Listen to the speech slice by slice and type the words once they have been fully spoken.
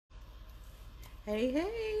Hey,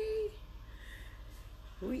 hey,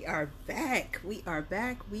 we are back. We are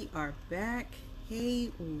back. We are back. Hey,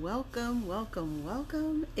 welcome, welcome,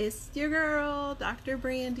 welcome. It's your girl, Dr.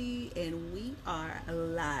 Brandye, and we are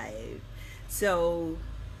live. So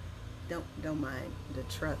don't mind the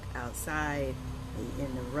truck outside. They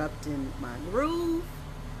interrupting my groove,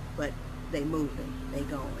 but they moving, they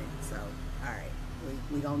going. So all right,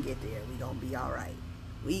 we gonna get there. We gonna be all right.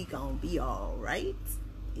 We gonna be all right.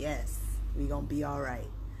 Yes, we gonna be all right.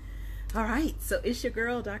 All right, so it's your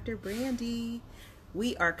girl, Dr. Brandye.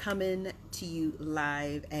 We are coming to you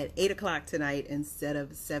live at 8 o'clock tonight instead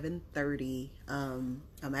of 7:30. I'm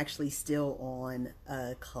actually still on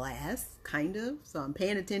a class, kind of, so I'm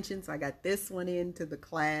paying attention. So I got this one into the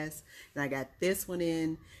class, and I got this one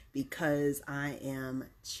in because I am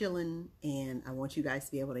chilling, and I want you guys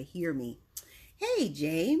to be able to hear me. Hey,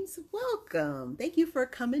 James, welcome. Thank you for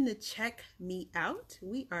coming to check me out.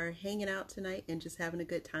 We are hanging out tonight and just having a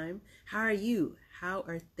good time. How are you? How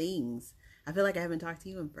are things? I feel like I haven't talked to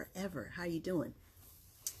you in forever. How are you doing?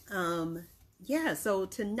 Um, yeah, so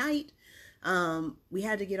tonight we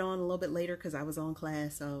had to get on a little bit later because I was on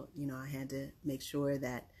class. So, I had to make sure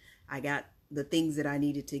that I got the things that I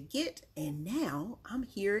needed to get. And now I'm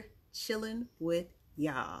here chilling with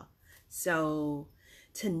y'all. So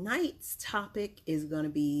tonight's topic is going to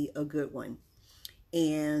be a good one.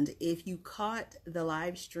 And if you caught the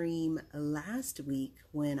live stream last week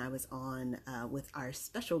when I was on with our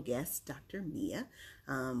special guest, Dr. Mia,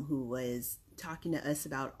 who was talking to us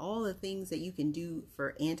about all the things that you can do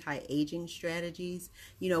for anti-aging strategies,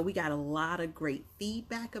 we got a lot of great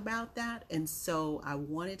feedback about that. And so I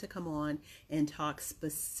wanted to come on and talk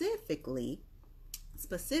specifically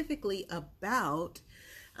about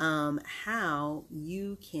how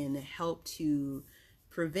you can help to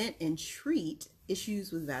prevent and treat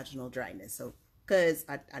issues with vaginal dryness. So, because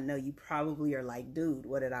I know you probably are like, dude,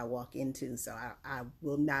 what did I walk into? So I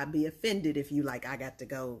will not be offended if you like, I got to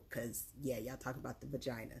go because, yeah, y'all talk about the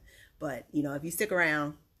vagina. But, if you stick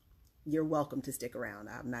around, you're welcome to stick around.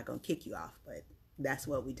 I'm not going to kick you off, but that's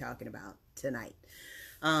what we're talking about tonight.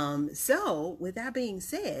 So, with that being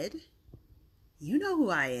said, you know who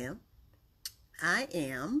I am. I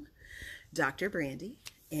am Dr. Brandye,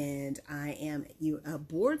 and I am a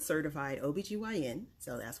board certified OBGYN.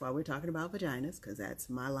 So that's why we're talking about vaginas, because that's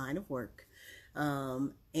my line of work.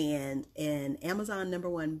 And an Amazon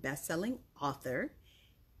 #1 best-selling author.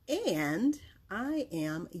 And I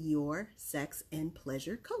am your sex and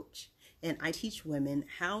pleasure coach. And I teach women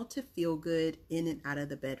how to feel good in and out of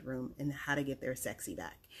the bedroom and how to get their sexy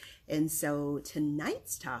back. And so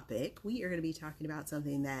tonight's topic, we are going to be talking about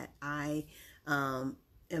something that I am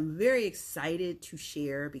very excited to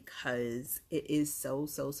share because it is so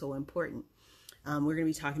important. We're going to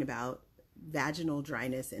be talking about vaginal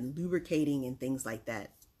dryness and lubricating and things like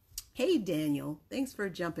that. Hey, Daniel, thanks for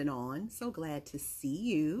jumping on. So glad to see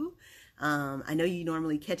you. I know you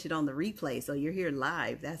normally catch it on the replay, so you're here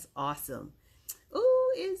live. That's awesome.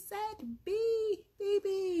 Ooh, is that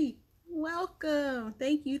baby? Welcome.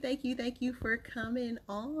 Thank you for coming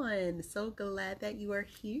on. So glad that you are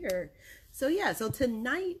here. So yeah, so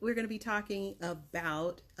tonight we're going to be talking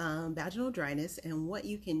about vaginal dryness and what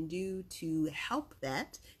you can do to help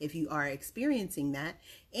that if you are experiencing that,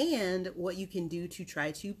 and what you can do to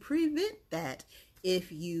try to prevent that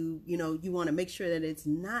if you want to make sure that it's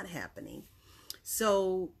not happening.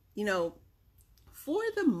 So, for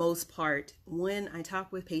the most part, when I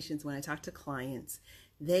talk with patients, when I talk to clients,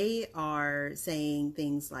 they are saying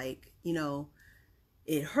things like,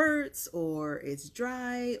 it hurts, or it's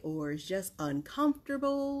dry, or it's just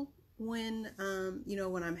uncomfortable when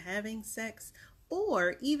when I'm having sex.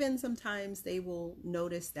 Or even sometimes they will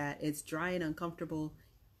notice that it's dry and uncomfortable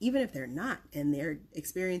even if they're not, and they're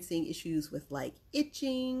experiencing issues with like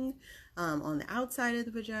itching on the outside of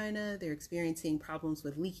the vagina. They're experiencing problems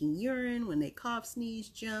with leaking urine when they cough, sneeze,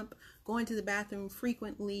 jump, going to the bathroom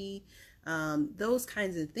frequently, those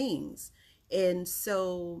kinds of things. And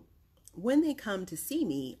so when they come to see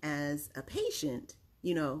me as a patient,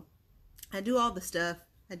 I do all the stuff.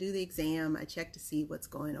 I do the exam. I check to see what's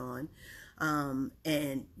going on.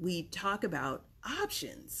 And we talk about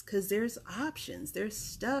options, because there's options. There's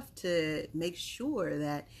stuff to make sure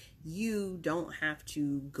that you don't have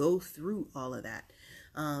to go through all of that.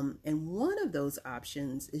 And one of those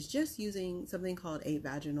options is just using something called a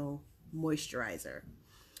vaginal moisturizer.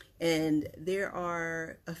 And there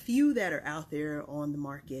are a few that are out there on the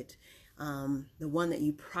market. The one that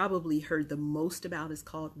you probably heard the most about is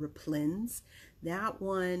called Replens. That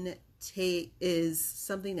one is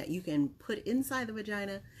something that you can put inside the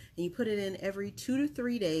vagina, and you put it in every 2 to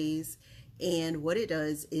 3 days. And what it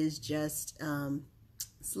does is just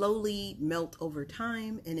slowly melt over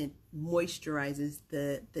time, and it moisturizes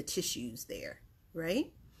the tissues there,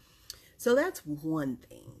 right? So that's one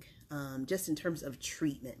thing, just in terms of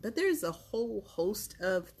treatment. But there's a whole host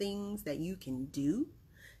of things that you can do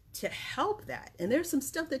to help that. And there's some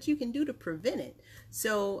stuff that you can do to prevent it.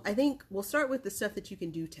 So I think we'll start with the stuff that you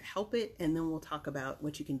can do to help it, and then we'll talk about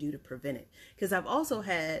what you can do to prevent it. Because I've also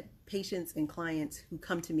had patients and clients who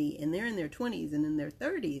come to me and they're in their 20s and in their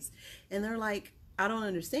 30s, and they're like, I don't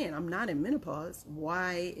understand. I'm not in menopause.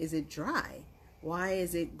 Why is it dry? Why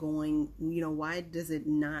is it going, why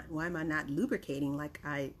am I not lubricating like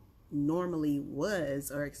I normally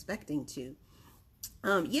was or expecting to?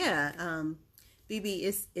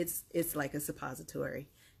 BB, it's like a suppository.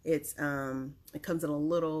 It comes in a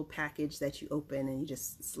little package that you open and you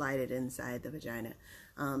just slide it inside the vagina.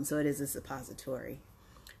 So it is a suppository.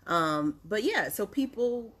 But yeah, so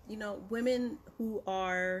people, women who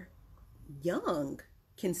are young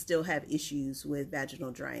can still have issues with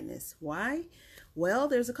vaginal dryness. Why? Well,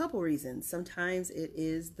 there's a couple reasons. Sometimes it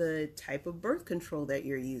is the type of birth control that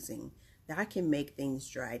you're using. That can make things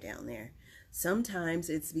dry down there. Sometimes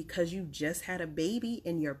it's because you just had a baby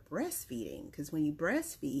and you're breastfeeding, because when you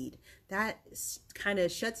breastfeed, that kind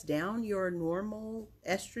of shuts down your normal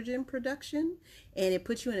estrogen production, and it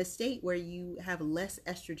puts you in a state where you have less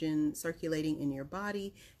estrogen circulating in your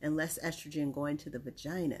body and less estrogen going to the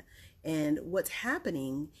vagina. And what's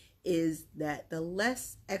happening is that the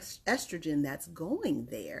less estrogen that's going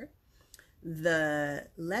there, the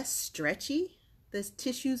less stretchy the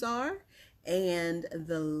tissues are, and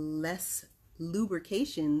the less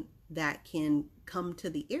lubrication that can come to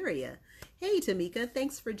the area. Hey Tamika,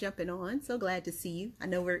 thanks for jumping on. So glad to see you. I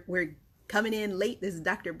know we're coming in late. This is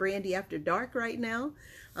Dr. Brandye After Dark right now.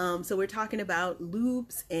 So we're talking about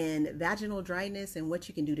lubes and vaginal dryness and what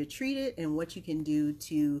you can do to treat it and what you can do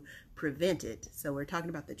to prevent it. So we're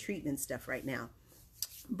talking about the treatment stuff right now.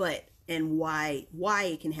 And why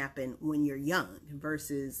it can happen when you're young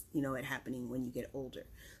versus, it happening when you get older.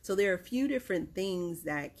 So there are a few different things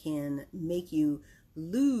that can make you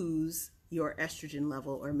lose your estrogen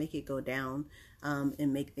level or make it go down,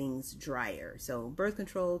 and make things drier. So birth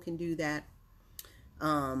control can do that.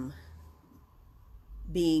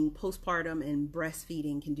 Being postpartum and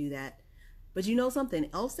breastfeeding can do that. But something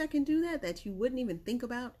else that can do that you wouldn't even think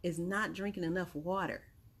about is not drinking enough water.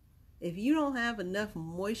 If you don't have enough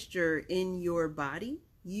moisture in your body,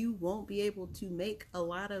 you won't be able to make a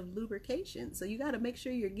lot of lubrication. So you got to make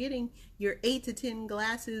sure you're getting your 8 to 10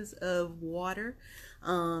 glasses of water.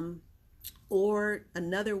 Or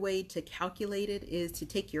another way to calculate it is to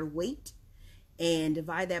take your weight and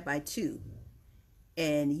divide that by 2.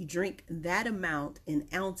 And you drink that amount in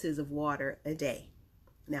ounces of water a day.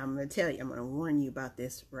 Now I'm going to warn you about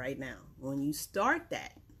this right now. When you start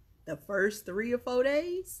that, the first 3 or 4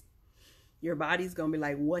 days, your body's going to be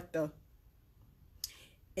like, what the?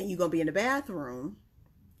 And you're going to be in the bathroom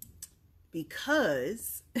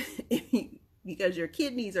because your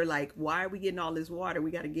kidneys are like, why are we getting all this water? We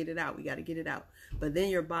got to get it out. We got to get it out. But then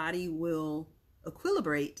your body will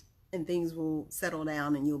equilibrate and things will settle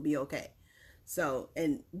down and you'll be okay. So,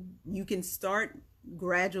 and you can start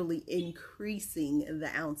gradually increasing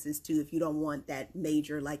the ounces too if you don't want that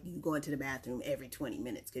major, like you going to the bathroom every 20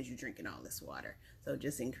 minutes because you're drinking all this water. So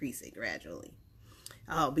just increase it gradually.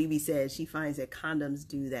 Oh, BB says she finds that condoms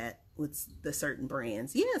do that with the certain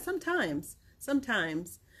brands. Yeah, sometimes.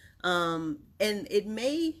 And it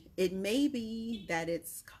may be that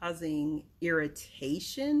it's causing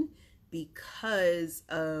irritation because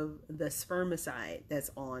of the spermicide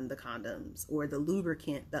that's on the condoms, or the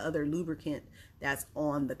other lubricant that's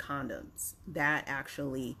on the condoms. That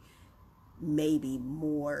actually may be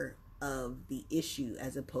more of the issue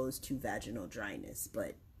as opposed to vaginal dryness.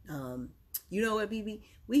 But you know what, BB?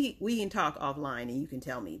 We can talk offline and you can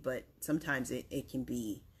tell me, but sometimes it can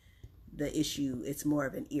be the issue. It's more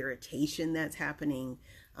of an irritation that's happening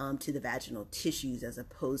to the vaginal tissues as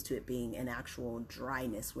opposed to it being an actual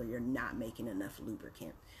dryness where you're not making enough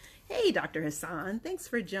lubricant. Hey, Dr. Hassan, thanks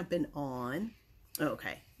for jumping on.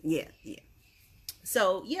 Okay, yeah.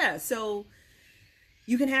 So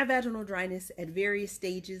you can have vaginal dryness at various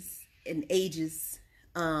stages and ages.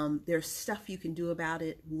 There's stuff you can do about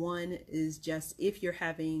it. One is just if you're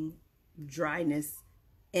having dryness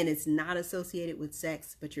and it's not associated with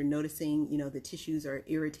sex, but you're noticing, the tissues are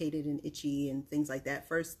irritated and itchy and things like that.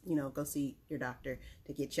 First, go see your doctor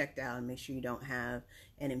to get checked out and make sure you don't have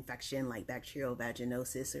an infection like bacterial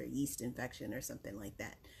vaginosis or yeast infection or something like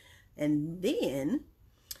that. And then,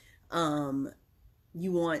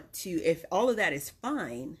 you want to, if all of that is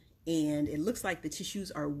fine And it looks like the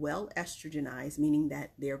tissues are well estrogenized, meaning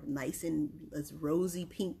that they're nice and this rosy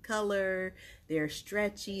pink color. They're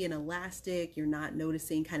stretchy and elastic. You're not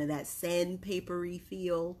noticing kind of that sandpapery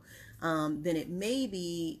feel. Then it may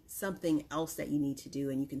be something else that you need to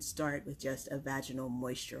do, and you can start with just a vaginal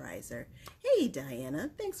moisturizer. Hey,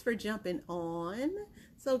 Diana, thanks for jumping on.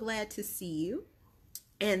 So glad to see you.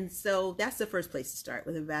 And so that's the first place to start,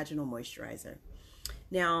 with a vaginal moisturizer.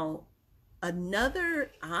 Now,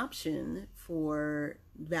 another option for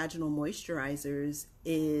vaginal moisturizers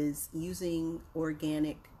is using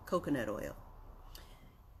organic coconut oil.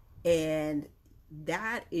 And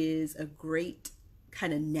that is a great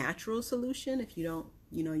kind of natural solution if you don't,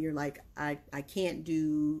 you're like, I can't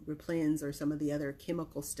do Replens or some of the other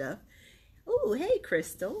chemical stuff. Oh, hey,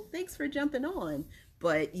 Crystal, thanks for jumping on.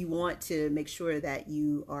 But you want to make sure that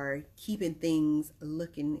you are keeping things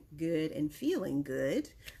looking good and feeling good.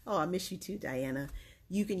 Oh, I miss you too, Diana.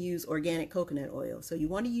 You can use organic coconut oil. So you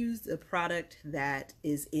want to use the product that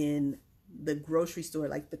is in the grocery store,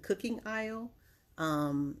 like the cooking aisle.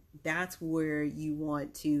 That's where you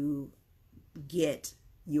want to get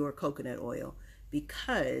your coconut oil,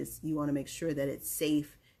 because you want to make sure that it's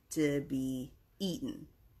safe to be eaten.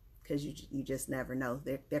 Because you just never know.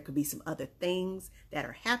 There could be some other things that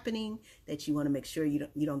are happening that you want to make sure you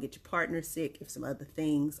don't get your partner sick if some other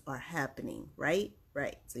things are happening, right?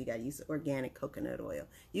 Right. So you got to use organic coconut oil.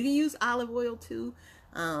 You can use olive oil too.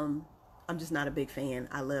 I'm just not a big fan.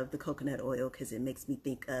 I love the coconut oil because it makes me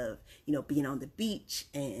think of, being on the beach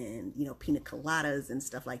and, pina coladas and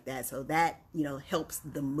stuff like that. So that, helps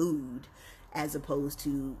the mood, as opposed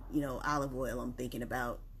to, olive oil. I'm thinking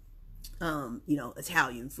about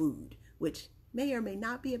Italian food, which may or may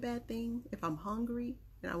not be a bad thing if I'm hungry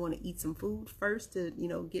and I want to eat some food first to,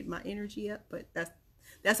 get my energy up. But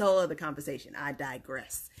that's a whole other conversation. I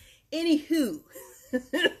digress. Anywho,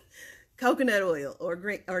 coconut oil or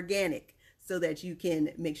organic, so that you can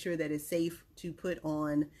make sure that it's safe to put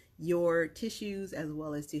on your tissues, as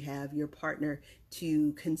well as to have your partner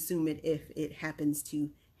to consume it if it happens to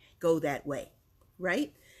go that way,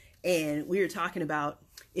 right? And we were talking about,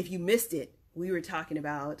 if you missed it, we were talking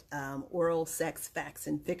about oral sex facts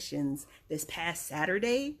and fictions this past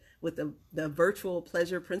Saturday with the virtual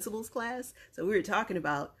pleasure principles class. So we were talking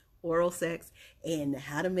about oral sex and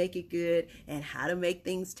how to make it good and how to make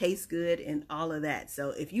things taste good and all of that.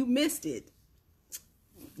 So if you missed it,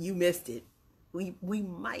 you missed it.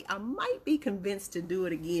 I might be convinced to do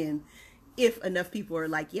it again if enough people are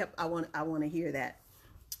like, yep, I want to hear that.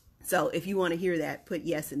 So if you want to hear that, put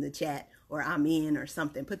yes in the chat, or I'm in, or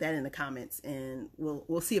something. Put that in the comments, and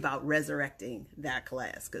we'll see about resurrecting that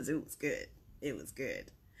class, because it was good. It was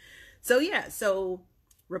good. So yeah, so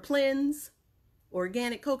Replens,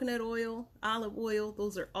 organic coconut oil, olive oil,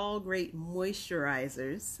 those are all great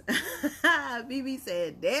moisturizers. BB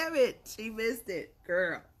said, damn it, she missed it.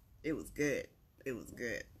 Girl, it was good. It was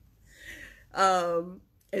good.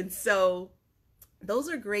 And so those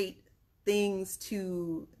are great things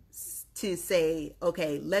to say,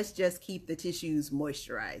 okay, let's just keep the tissues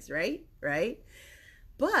moisturized, right?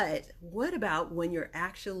 But what about when you're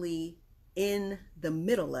actually in the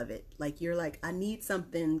middle of it? Like, you're like, I need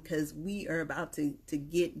something because we are about to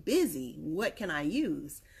get busy. What can I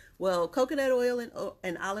use? Well, coconut oil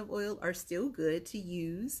and olive oil are still good to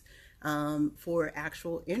use for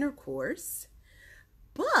actual intercourse,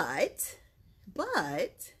 but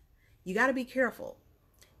you got to be careful.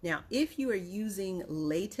 Now, if you are using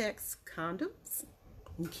latex condoms,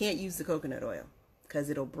 you can't use the coconut oil, because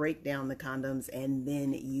it'll break down the condoms, and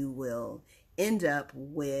then you will end up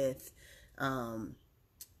with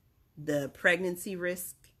the pregnancy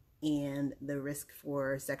risk and the risk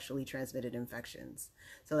for sexually transmitted infections.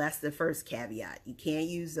 So that's the first caveat. You can't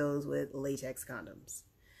use those with latex condoms.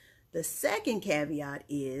 The second caveat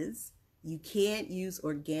is you can't use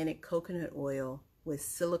organic coconut oil with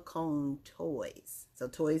silicone toys. So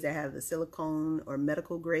toys that have the silicone or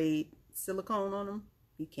medical grade silicone on them,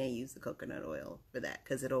 you can't use the coconut oil for that,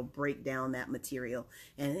 because it'll break down that material.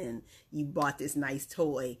 And then you bought this nice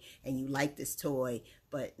toy and you like this toy,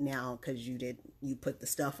 but now because you put the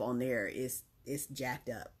stuff on there, it's jacked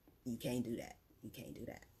up. You can't do that. You can't do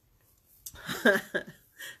that.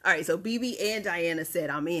 All right, so BB and Diana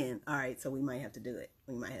said I'm in. All right, so we might have to do it.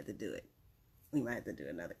 We might have to do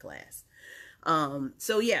another class.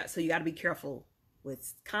 So yeah, so you got to be careful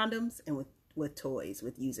with condoms and with toys,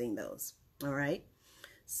 with using those. All right.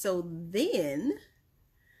 So then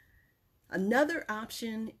another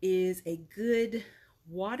option is a good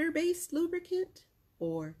water-based lubricant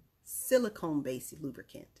or silicone-based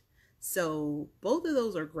lubricant. So both of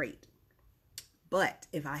those are great, But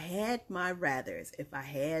if I had my rathers, if I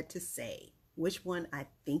had to say which one I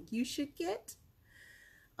think you should get,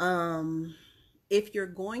 if you're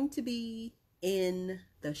going to be in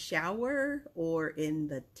the shower or in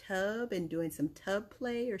the tub and doing some tub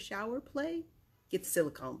play or shower play, get the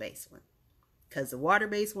silicone-based one. Because the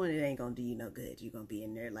water-based one, it ain't going to do you no good. You're going to be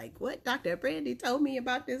in there like, what? Dr. Brandye told me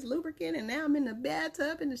about this lubricant, and now I'm in the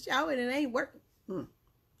bathtub, in the shower, and it ain't working.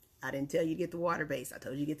 I didn't tell you to get the water-based. I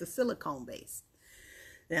told you to get the silicone-based.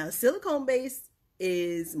 Now, silicone-based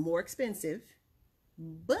is more expensive,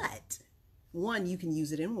 but one, you can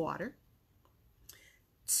use it in water.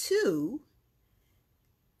 Two,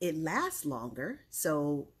 it lasts longer.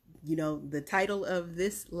 So, you know, the title of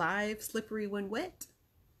this live, Slippery When Wet,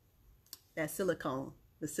 that silicone,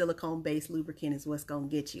 the silicone-based lubricant is what's going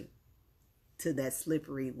to get you to that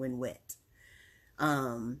slippery when wet.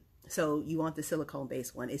 So you want the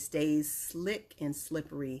silicone-based one. It stays slick and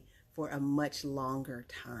slippery for a much longer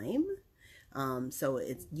time. So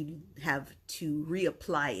you have to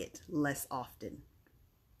reapply it less often,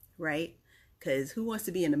 right? Because who wants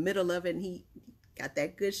to be in the middle of it and he got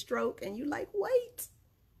that good stroke and you like, wait,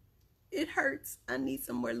 it hurts. I need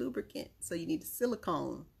some more lubricant. So you need the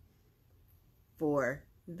silicone for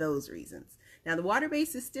those reasons. Now the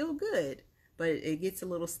water-based is still good, but it gets a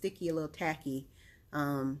little sticky, a little tacky,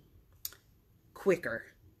 quicker.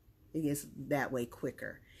 It gets that way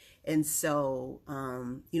quicker. And so,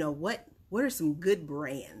 you know, what are some good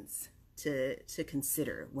brands to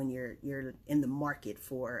consider when you're in the market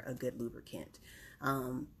for a good lubricant?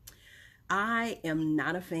 I am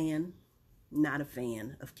not a fan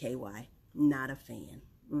of KY. Not a fan.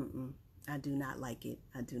 I do not like it.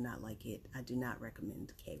 I do not like it. I do not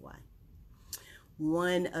recommend KY.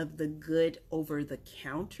 One of the good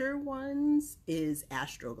over-the-counter ones is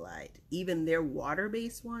Astroglide. Even their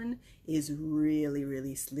water-based one is really,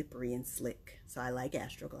 really slippery and slick. So I like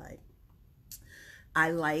Astroglide.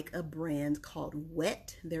 I like a brand called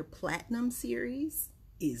Wet. Their Platinum series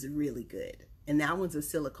is really good. And that one's a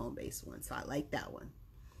silicone-based one, so I like that one.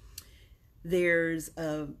 There's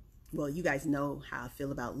well, you guys know how I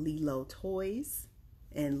feel about Lilo toys.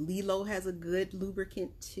 And Lilo has a good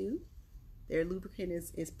lubricant too. Their lubricant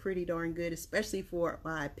is pretty darn good, especially for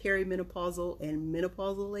my perimenopausal and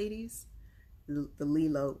menopausal ladies. The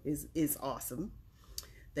Lilo is awesome.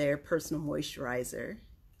 Their personal moisturizer.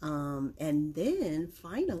 And then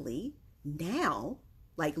finally, now,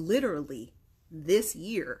 like literally this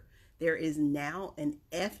year, there is now an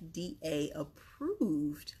FDA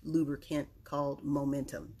approved lubricant called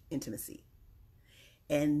Momentum Intimacy.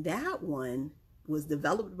 And that one was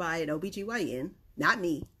developed by an OBGYN, not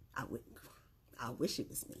me. I wish it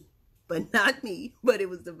was me, but not me, but it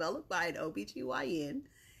was developed by an OBGYN.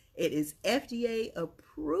 It is FDA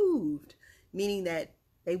approved, meaning that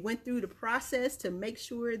they went through the process to make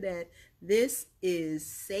sure that this is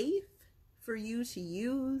safe for you to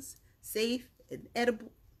use, safe and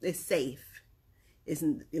edible. It's safe.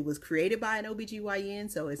 It was created by an OBGYN,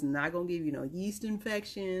 so it's not going to give you no yeast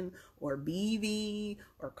infection or BV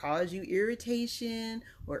or cause you irritation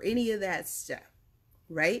or any of that stuff,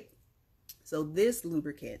 right? So this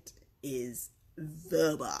lubricant is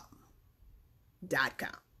thebomb.com.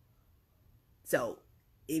 So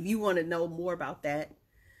if you want to know more about that,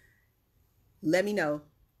 let me know.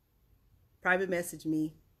 Private message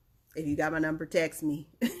me. If you got my number, text me,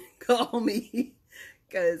 call me,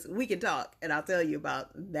 because we can talk and I'll tell you about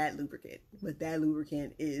that lubricant. But that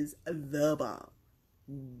lubricant is thebomb.com.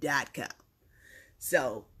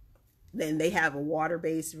 So then they have a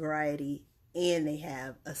water-based variety and they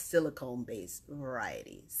have a silicone-based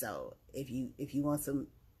variety. So if you want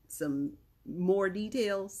some more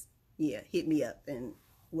details, yeah, hit me up and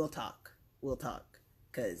we'll talk. We'll talk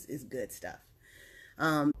because it's good stuff.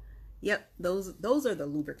 Yep, those are the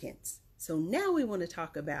lubricants. So now we want to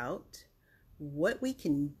talk about what we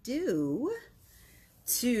can do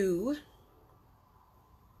to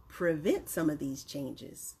prevent some of these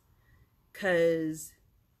changes. Because,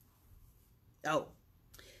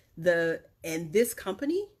 and this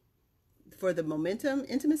company, for the Momentum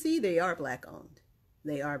Intimacy, they are Black owned.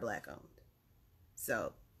 They are Black owned.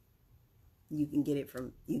 So you can get it from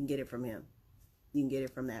him. You can get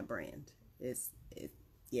it from that brand.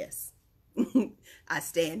 Yes. I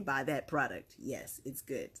stand by that product. Yes, it's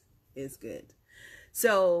good. It's good.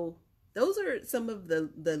 So those are some of the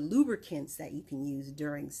lubricants that you can use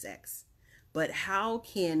during sex. But how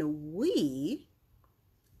can we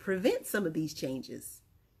prevent some of these changes?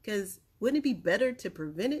 Because wouldn't it be better to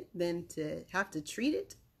prevent it than to have to treat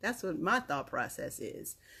it? That's what my thought process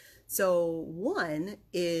is. So one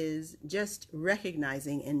is just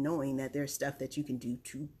recognizing and knowing that there's stuff that you can do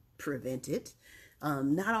to prevent it.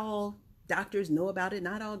 Not all doctors know about it.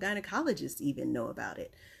 Not all gynecologists even know about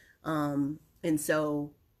it. And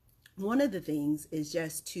so one of the things is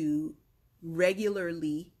just to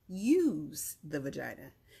regularly use the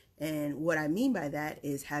vagina. And what I mean by that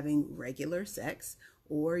is having regular sex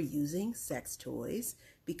or using sex toys,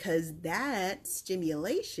 because that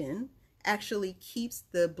stimulation actually keeps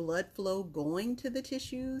the blood flow going to the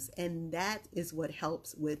tissues, and that is what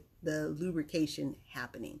helps with the lubrication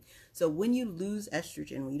happening. So when you lose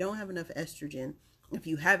estrogen, when you don't have enough estrogen, if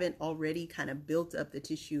you haven't already kind of built up the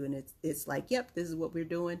tissue and it's like, yep, this is what we're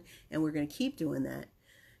doing and we're going to keep doing that,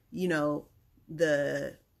 you know,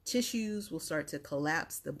 the tissues will start to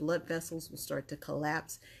collapse, the blood vessels will start to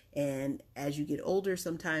collapse, and as you get older,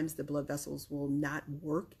 sometimes the blood vessels will not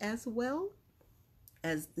work as well.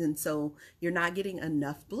 And so you're not getting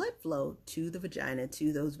enough blood flow to the vagina,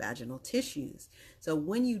 to those vaginal tissues. So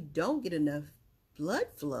when you don't get enough blood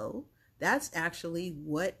flow, that's actually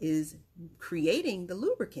what is creating the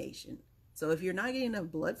lubrication. So if you're not getting enough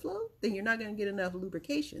blood flow, then you're not going to get enough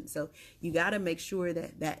lubrication. So you got to make sure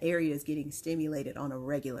that that area is getting stimulated on a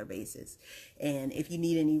regular basis. And if you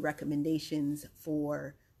need any recommendations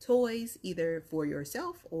for toys, either for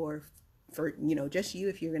yourself or for, you know, just you,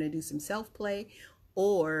 if you're going to do some self-play,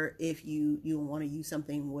 or if you want to use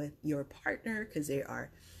something with your partner, because there are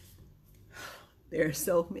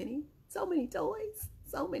so many toys,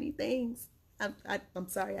 so many things. I'm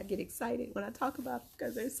sorry, I get excited when I talk about it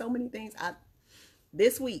because there's so many things.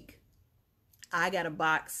 This week I got a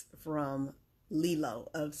box from Lilo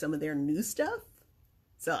of some of their new stuff,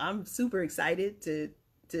 so I'm super excited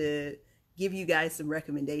to give you guys some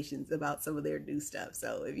recommendations about some of their new stuff.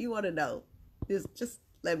 So if you want to know, just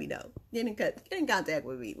let me know. Get in contact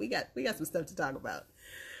with me. We got some stuff to talk about.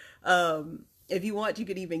 If you want, you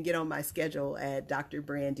could even get on my schedule at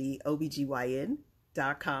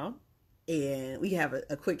drbrandyeobgyn.com, and we have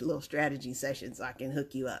a quick little strategy session so I can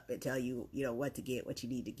hook you up and tell you, you know, what to get, what you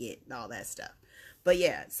need to get, and all that stuff. But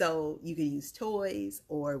yeah, so you can use toys,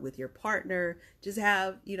 or with your partner, just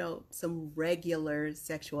have, you know, some regular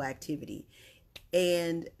sexual activity.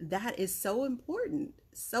 And that is so important,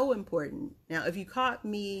 so important. Now, if you caught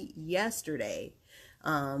me yesterday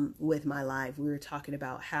with my live, we were talking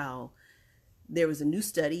about how there was a new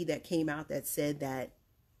study that came out that said that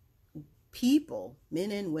people,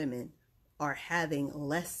 men and women, are having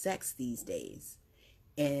less sex these days.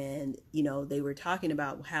 And, you know, they were talking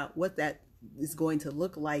about what that is going to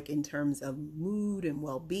look like in terms of mood and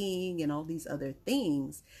well-being and all these other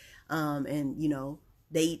things. And, you know,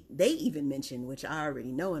 they even mentioned, which I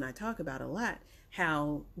already know and I talk about a lot,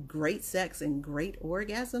 how great sex and great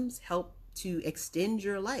orgasms help to extend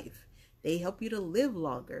your life. They help you to live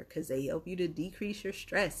longer because they help you to decrease your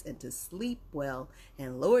stress and to sleep well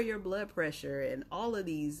and lower your blood pressure and all of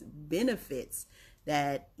these benefits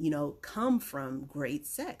that, you know, come from great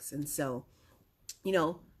sex. And so, you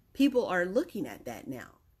know, people are looking at that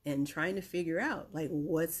now and trying to figure out like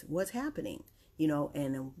what's happening, you know,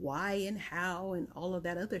 and why and how and all of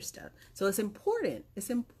that other stuff. So it's important.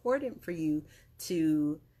 It's important for you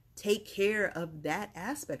to take care of that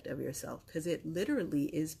aspect of yourself, because it literally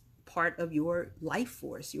is part of your life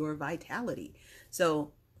force, your vitality.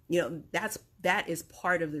 So, you know, that is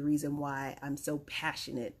part of the reason why I'm so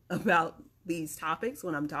passionate about these topics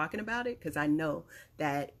when I'm talking about it, because I know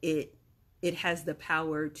that it has the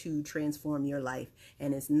power to transform your life.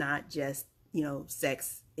 And it's not just, you know,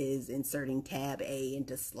 sex is inserting tab A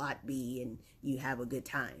into slot B and you have a good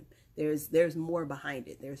time. There's more behind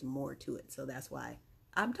it. There's more to it. So that's why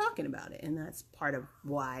I'm talking about it. And that's part of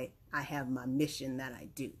why I have my mission that I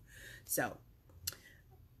do. So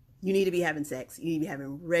you need to be having sex. You need to be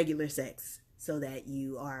having regular sex so that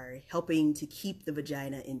you are helping to keep the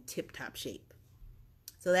vagina in tip-top shape.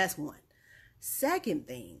 So that's one. Second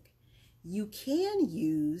thing, you can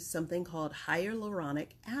use something called hyaluronic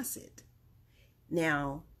acid.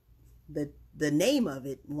 Now, the name of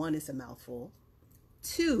it, one, is a mouthful.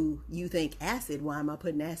 Two, you think acid, why am I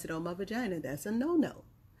putting acid on my vagina? That's a no-no.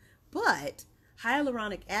 But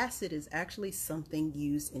hyaluronic acid is actually something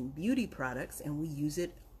used in beauty products, and we use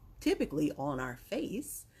it typically on our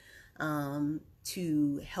face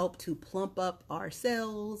to help to plump up our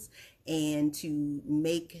cells and to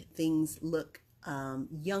make things look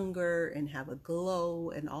younger and have a glow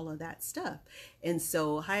and all of that stuff. And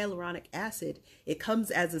so hyaluronic acid, it comes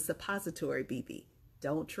as a suppository, BB.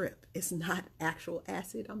 Don't trip. It's not actual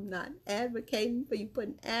acid. I'm not advocating for you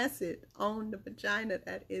putting acid on the vagina.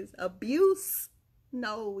 That is abuse.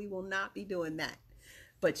 No, we will not be doing that.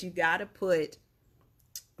 But you got to put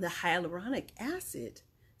the hyaluronic acid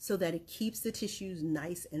so that it keeps the tissues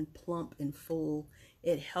nice and plump and full,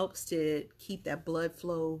 It helps to keep that blood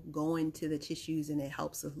flow going to the tissues, and it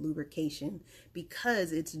helps with lubrication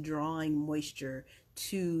because it's drawing moisture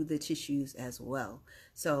to the tissues as well.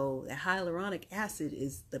 So the hyaluronic acid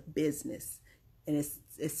is the business, and it's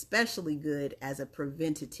especially good as a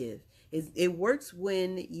preventative. It works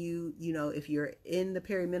when if you're in the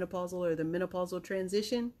perimenopausal or the menopausal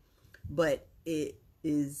transition, but it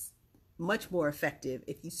is much more effective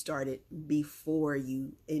if you start it before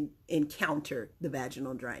you encounter the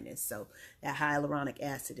vaginal dryness. So that hyaluronic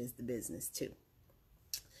acid is the business too.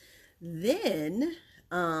 Then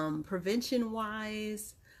prevention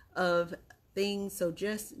wise of things, so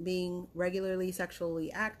just being regularly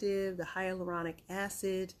sexually active, the hyaluronic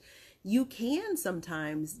acid, you can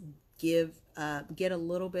sometimes get a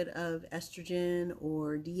little bit of estrogen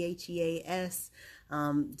or DHEAS.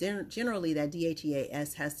 Generally that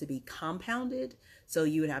DHEAS has to be compounded, so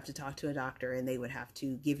you would have to talk to a doctor and they would have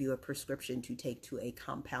to give you a prescription to take to a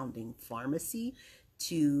compounding pharmacy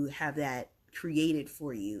to have that created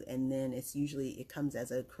for you. And then it comes as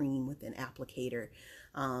a cream with an applicator,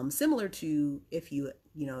 similar to if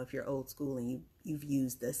you're old school and you've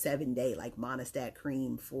used the 7-day like Monistat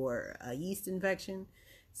cream for a yeast infection,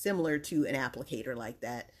 similar to an applicator like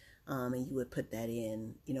that. And you would put that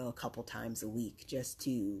in, a couple times a week just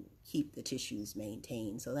to keep the tissues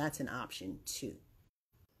maintained. So that's an option too.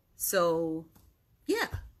 So yeah,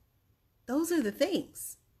 those are the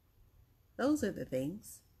things.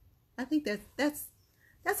 I think that's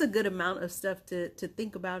a good amount of stuff to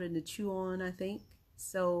think about and to chew on, I think.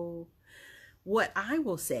 So what I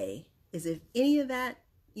will say is, if any of that,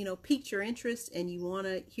 piqued your interest and you want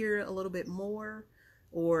to hear a little bit more,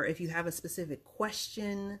 or if you have a specific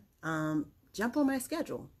question, jump on my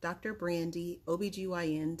schedule, Dr. Brandye,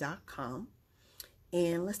 OBGYN.com,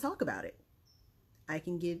 and let's talk about it. I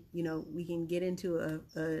can we can get into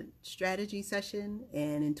a strategy session,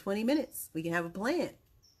 and in 20 minutes, we can have a plan.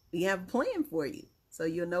 We can have a plan for you. So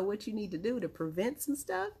you'll know what you need to do to prevent some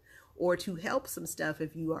stuff or to help some stuff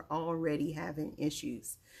if you are already having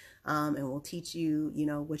issues. And we'll teach you,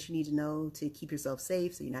 what you need to know to keep yourself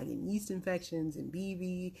safe so you're not getting yeast infections and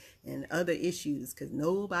BV and other issues, because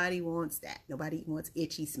nobody wants that. Nobody wants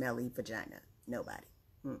itchy, smelly vagina. Nobody.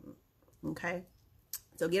 Okay?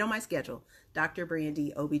 So get on my schedule, Dr.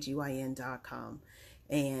 Brandye, OBGYN.com,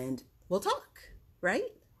 and we'll talk,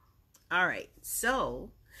 right? All right.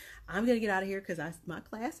 So I'm going to get out of here because my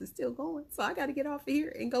class is still going. So I got to get off of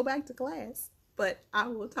here and go back to class. But I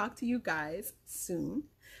will talk to you guys soon.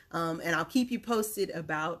 And I'll keep you posted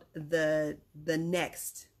about the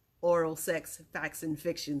next oral sex facts and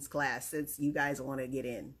fictions class, since you guys want to get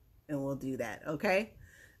in, and we'll do that. Okay.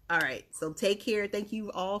 All right. So take care. Thank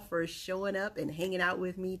you all for showing up and hanging out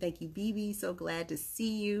with me. Thank you, BB. So glad to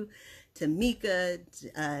see you. Tamika,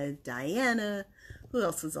 Diana. Who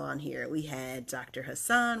else was on here? We had Dr.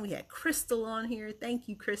 Hassan. We had Crystal on here. Thank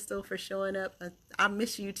you, Crystal, for showing up. I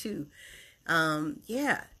miss you too.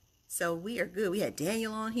 Yeah. So we are good. We had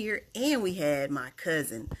Daniel on here, and we had my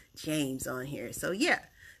cousin James on here. So yeah.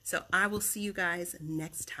 So I will see you guys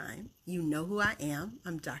next time. You know who I am.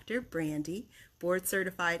 I'm Dr. Brandye, board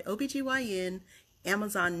certified OBGYN,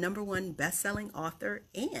 Amazon #1 best-selling author,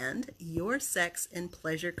 and your sex and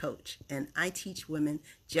pleasure coach. And I teach women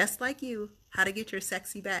just like you how to get your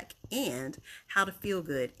sexy back and how to feel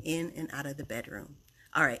good in and out of the bedroom.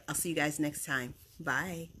 All right. I'll see you guys next time.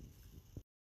 Bye.